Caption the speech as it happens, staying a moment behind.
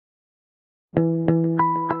When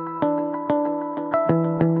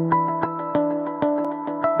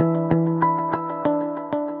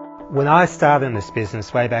I started in this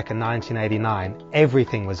business way back in 1989,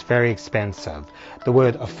 everything was very expensive. The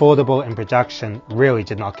word affordable and production really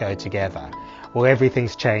did not go together. Well,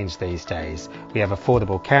 everything's changed these days. We have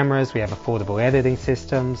affordable cameras, we have affordable editing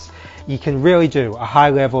systems. You can really do a high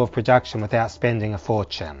level of production without spending a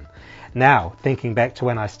fortune. Now, thinking back to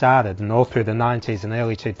when I started and all through the 90s and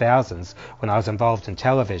early 2000s when I was involved in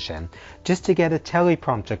television, just to get a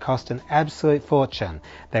teleprompter cost an absolute fortune.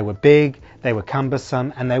 They were big, they were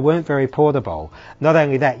cumbersome, and they weren't very portable. Not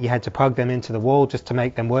only that, you had to plug them into the wall just to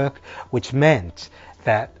make them work, which meant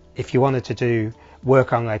that if you wanted to do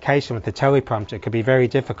work on location with the teleprompter, it could be very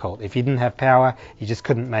difficult. If you didn't have power, you just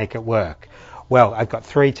couldn't make it work. Well, I've got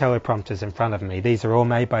 3 teleprompters in front of me. These are all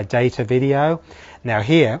made by Datavideo. Now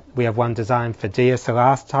here we have one designed for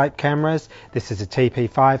DSLR type cameras. This is a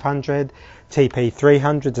TP-500,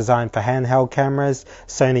 TP-300 designed for handheld cameras,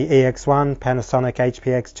 Sony EX1, Panasonic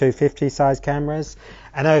HPX250 size cameras.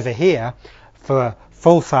 And over here for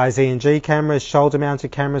full-size E&G cameras,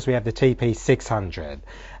 shoulder-mounted cameras, we have the TP-600.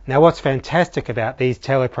 Now what's fantastic about these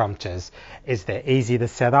teleprompters is they're easy to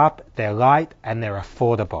set up, they're light, and they're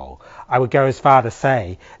affordable. I would go as far to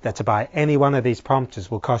say that to buy any one of these prompters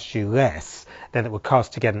will cost you less than it would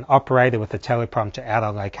cost to get an operator with a teleprompter out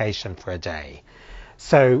on location for a day.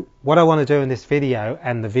 So what I want to do in this video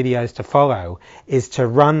and the videos to follow is to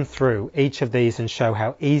run through each of these and show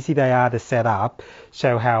how easy they are to set up,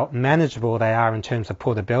 show how manageable they are in terms of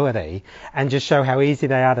portability, and just show how easy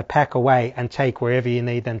they are to pack away and take wherever you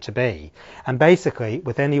need them to be. And basically,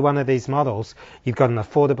 with any one of these models, you've got an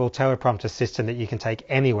affordable teleprompter system that you can take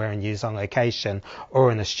anywhere and use on location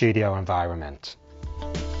or in a studio environment.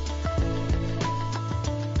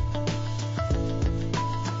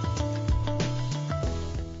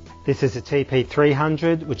 This is a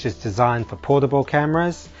TP-300, which is designed for portable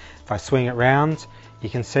cameras. If I swing it round, you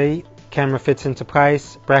can see camera fits into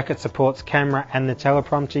place, bracket supports camera and the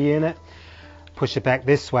teleprompter unit. Push it back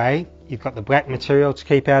this way, you've got the black material to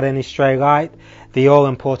keep out any stray light, the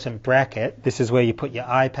all-important bracket, this is where you put your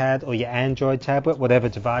iPad or your Android tablet, whatever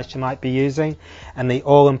device you might be using, and the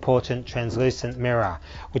all-important translucent mirror,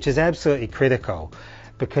 which is absolutely critical.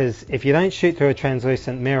 Because if you don't shoot through a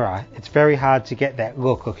translucent mirror, it's very hard to get that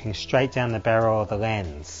look looking straight down the barrel of the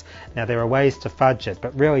lens. Now there are ways to fudge it,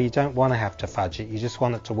 but really you don't want to have to fudge it, you just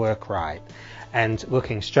want it to work right. And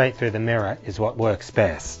looking straight through the mirror is what works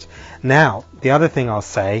best. Now, the other thing I'll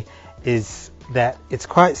say is that it's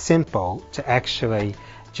quite simple to actually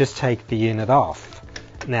just take the unit off.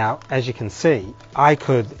 Now, as you can see, I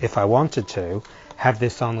could, if I wanted to, have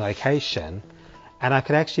this on location, and I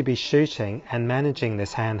could actually be shooting and managing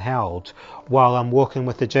this handheld while I'm walking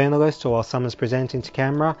with the journalist or while someone's presenting to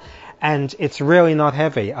camera. And it's really not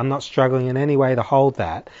heavy. I'm not struggling in any way to hold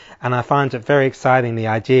that. And I find it very exciting, the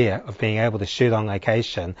idea of being able to shoot on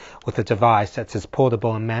location with a device that's as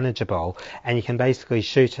portable and manageable. And you can basically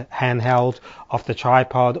shoot handheld off the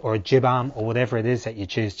tripod or a jib arm or whatever it is that you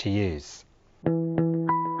choose to use.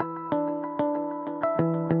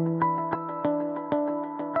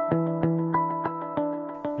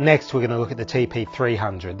 Next, we're going to look at the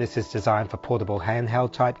TP-300. This is designed for portable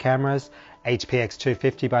handheld type cameras,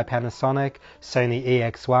 HPX250 by Panasonic, Sony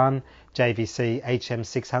EX1, JVC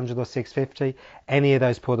HM600 or 650, any of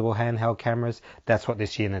those portable handheld cameras, that's what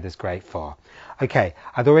this unit is great for. Okay,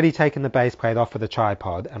 I've already taken the base plate off of the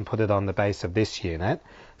tripod and put it on the base of this unit,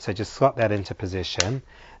 so just slot that into position.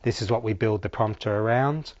 This is what we build the prompter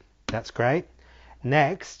around, that's great.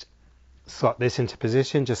 Next, slot this into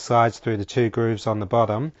position, just slides through the 2 grooves on the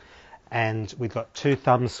bottom, and we've got 2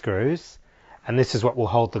 thumb screws, and this is what will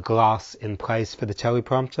hold the glass in place for the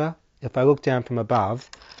teleprompter. If I look down from above,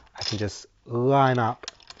 I can just line up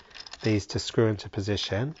these to screw into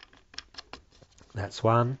position. That's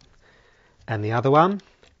one, and the other one.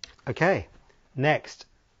 Okay, next,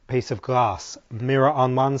 piece of glass, mirror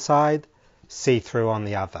on one side, see-through on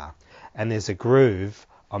the other, and there's a groove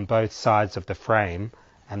on both sides of the frame,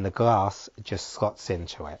 and the glass just slots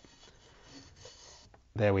into it.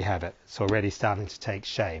 There we have it. It's already starting to take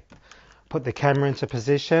shape. Put the camera into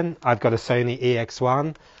position. I've got a Sony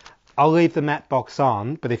EX1. I'll leave the matte box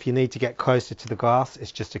on, but if you need to get closer to the glass,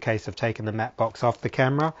 it's just a case of taking the matte box off the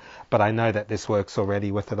camera, but I know that this works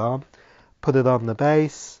already with it on. Put it on the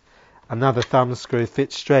base. Another thumb screw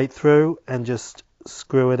fits straight through and just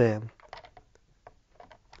screw it in.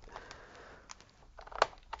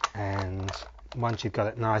 And once you've got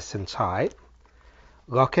it nice and tight,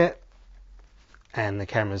 lock it, and the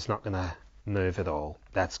camera's not going to move at all.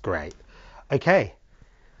 That's great. Okay,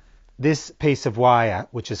 this piece of wire,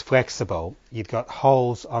 which is flexible, you've got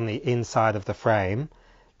holes on the inside of the frame.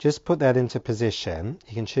 Just put that into position.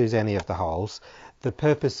 You can choose any of the holes. The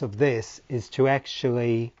purpose of this is to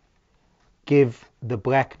actually give the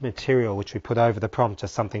black material which we put over the prompter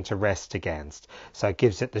something to rest against. So it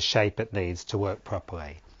gives it the shape it needs to work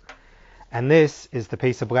properly. And this is the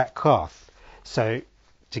piece of black cloth. So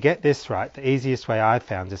to get this right, the easiest way I've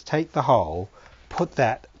found is take the hole, put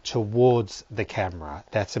that towards the camera.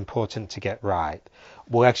 That's important to get right.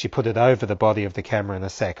 We'll actually put it over the body of the camera in a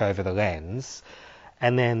sec, over the lens,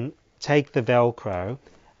 and then take the Velcro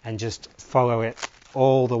and just follow it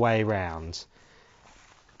all the way round.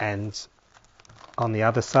 And on the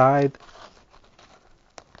other side,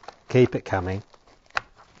 keep it coming,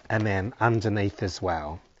 and then underneath as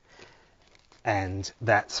well. And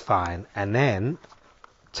that's fine. And then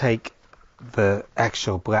take the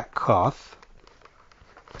actual black cloth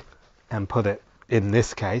and put it, in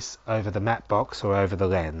this case, over the matte box or over the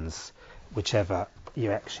lens, whichever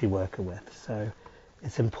you're actually working with. So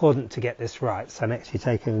it's important to get this right. So I'm actually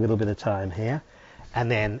taking a little bit of time here,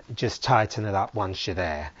 and then just tighten it up once you're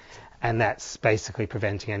there. And that's basically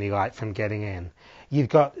preventing any light from getting in. You've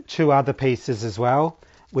got two other pieces as well,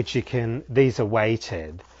 which you can, these are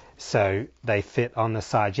weighted, so they fit on the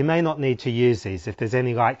side. You may not need to use these. If there's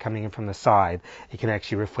any light coming in from the side, it can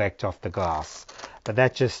actually reflect off the glass. But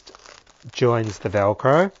that just joins the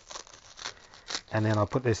Velcro. And then I'll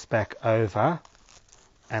put this back over.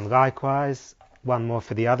 And likewise, one more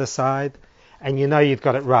for the other side. And you know you've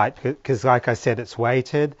got it right, because like I said, it's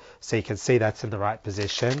weighted, so you can see that's in the right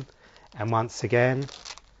position. And once again,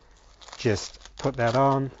 just put that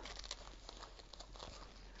on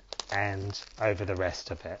and over the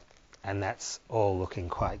rest of it. And that's all looking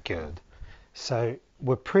quite good. So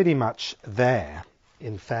we're pretty much there.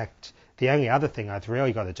 In fact, the only other thing I've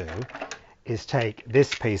really got to do is take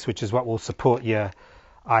this piece, which is what will support your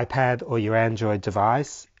iPad or your Android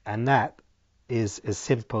device, and that is as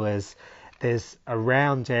simple as there's a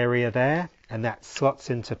round area there, and that slots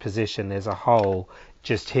into position. There's a hole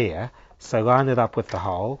just here, so line it up with the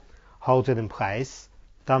hole, hold it in place,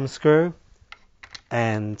 thumb screw,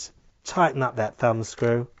 and tighten up that thumb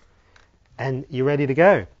screw, and you're ready to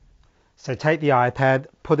go. So take the iPad,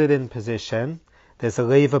 put it in position. There's a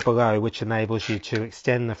lever below which enables you to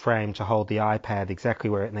extend the frame to hold the iPad exactly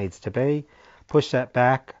where it needs to be. Push that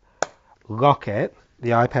back, lock it.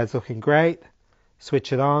 The iPad's looking great.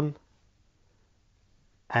 Switch it on,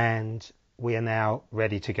 and we are now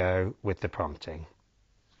ready to go with the prompting.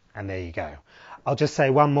 And there you go. I'll just say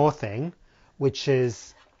one more thing, which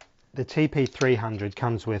is the TP-300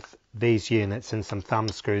 comes with these units and some thumb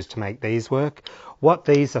screws to make these work. What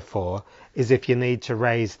these are for is if you need to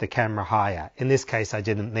raise the camera higher. In this case I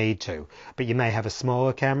didn't need to, but you may have a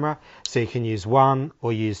smaller camera, so you can use one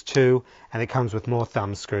or use two, and it comes with more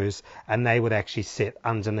thumb screws, and they would actually sit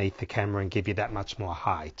underneath the camera and give you that much more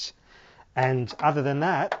height. And other than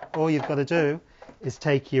that, all you've got to do is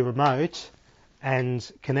take your remote and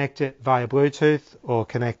connect it via Bluetooth or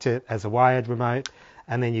connect it as a wired remote,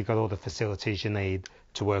 and then you've got all the facilities you need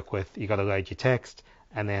to work with. You've got to load your text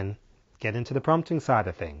and then get into the prompting side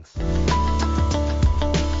of things.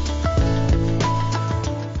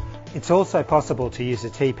 It's also possible to use a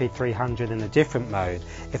TP-300 in a different mode.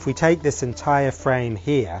 If we take this entire frame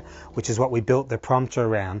here, which is what we built the prompter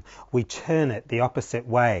around, we turn it the opposite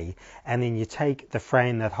way, and then you take the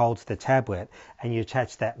frame that holds the tablet and you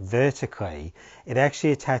attach that vertically. It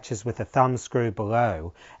actually attaches with a thumb screw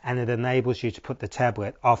below, and it enables you to put the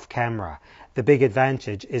tablet off camera. The big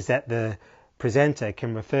advantage is that the presenter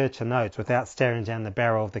can refer to notes without staring down the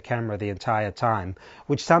barrel of the camera the entire time,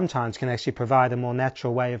 which sometimes can actually provide a more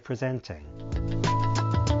natural way of presenting.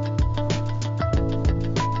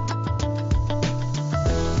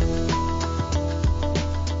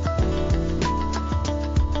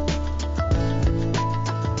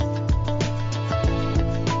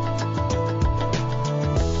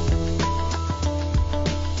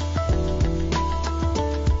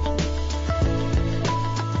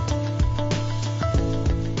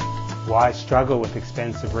 Why struggle with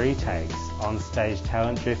expensive retakes, on-stage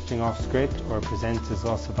talent drifting off script, or a presenter's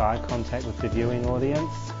loss of eye contact with the viewing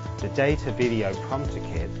audience? The Datavideo prompter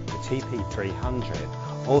kit, the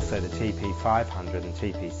TP-300, also the TP-500 and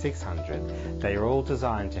TP-600, they are all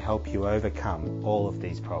designed to help you overcome all of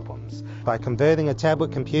these problems by converting a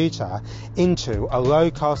tablet computer into a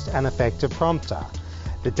low-cost and effective prompter.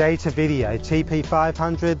 The Datavideo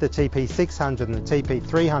TP-500, the TP-600 and the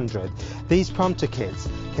TP-300, these prompter kits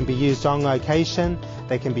can be used on location,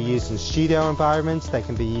 they can be used in studio environments, they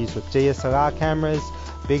can be used with DSLR cameras,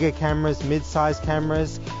 bigger cameras, mid-sized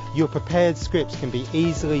cameras, your prepared scripts can be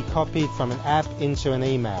easily copied from an app into an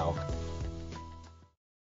email.